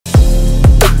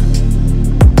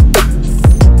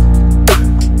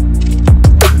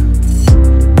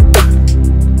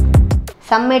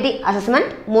Summative assessment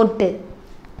Mottu.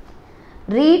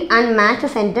 Read and match the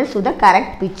sentence to the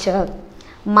correct picture.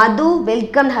 Madhu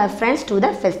welcomed her friends to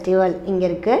the festival. இங்க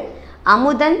இருக்கு.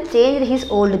 Amuthan changed his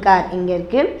old car. இங்க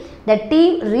இருக்கு. The team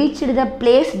reached the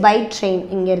place by train.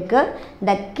 இங்க இருக்கு.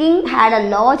 The king had a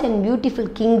large and beautiful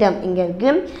kingdom. இங்க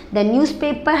இருக்கு. The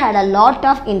newspaper had a lot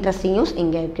of interesting news.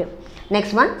 இங்க இருக்கு.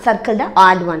 Next one, circle the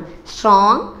odd one.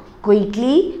 Strong,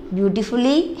 quickly,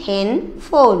 beautifully, hen,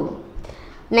 fold.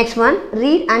 Next one,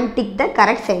 read and tick the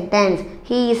correct sentence.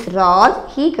 He is Raj,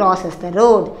 he crosses the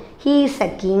road. He is a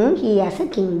king, he has a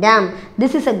kingdom.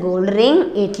 This is a gold ring,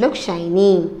 it looks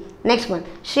shiny. Next one,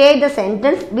 shade the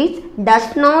sentence which does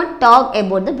not talk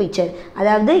about the picture.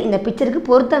 அதாவது இந்த பிக்சருக்கு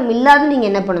பொருத்தம் இல்லாத நீங்க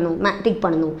என்ன பண்ணணும்? Tick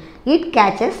பண்ணணும். It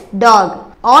catches dog.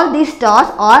 All these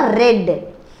stars are red.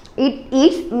 It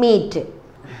eats meat.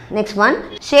 Next one,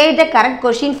 shade the correct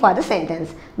question for the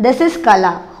sentence. This is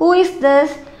Kala. Who is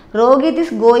this? Rohit is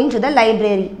going to the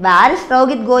library. Where is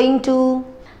Rohit going to?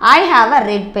 I have a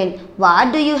red pen. What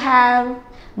do you have?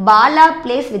 Bala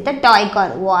plays with a toy car.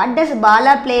 What does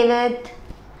Bala play with?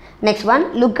 Next one,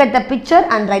 look at the picture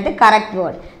and write the correct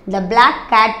word. The black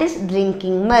cat is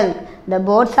drinking milk. The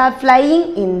birds are flying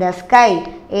in the sky.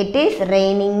 It is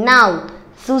raining now.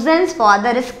 Susan's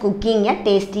father is cooking a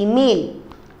tasty meal.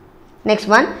 Next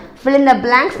one, fill in the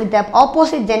blanks with the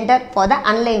opposite gender for the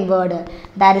underlined word.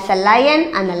 There is a lion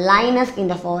and a lioness in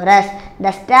the forest.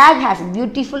 The stag has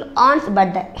beautiful horns but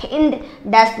the hind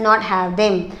does not have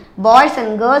them. Boys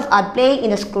and girls are playing in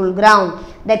the school ground.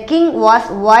 The king was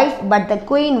wise but the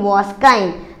queen was kind.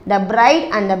 The bride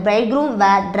and the bridegroom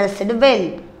were dressed well.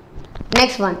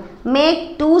 Next one,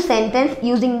 make two sentences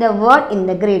using the word in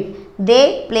the grid.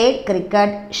 They played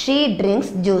cricket. She drinks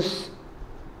juice.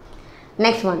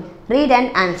 Next one, read and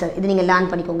answer. இது நீங்க learn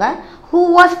பண்ணிக்கோங்க. Who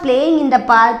was playing in the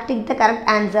park? Take the correct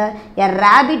answer. A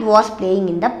rabbit was playing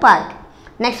in the park.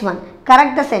 Next one,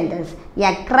 correct the sentence.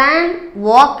 A crane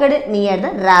walked near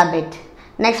the rabbit.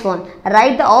 Next one,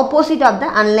 write the opposite of the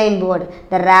underlined word.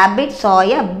 The rabbit saw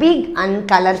a big and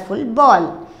colorful ball.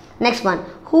 Next one,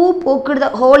 who poked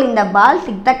the hole in the ball?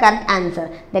 Take the correct answer.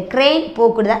 The crane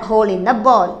poked the hole in the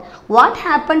ball. What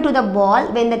happened to the ball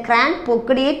when the crane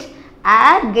poked it?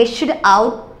 Air gushed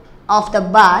out of the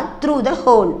ball through the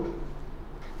hole.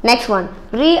 Next one,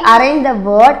 rearrange the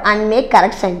word and make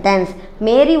correct sentence.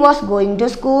 Mary was going to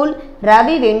school.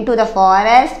 Ravi went to the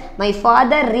forest. My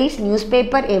father reads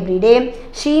newspaper every day.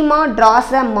 Shima draws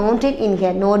a mountain in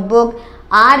her notebook.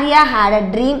 Arya had a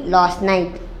dream last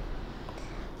night.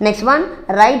 Next one,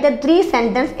 write the three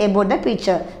sentences about the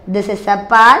picture. This is a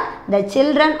park. The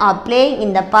children are playing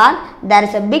in the park. There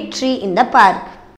is a big tree in the park.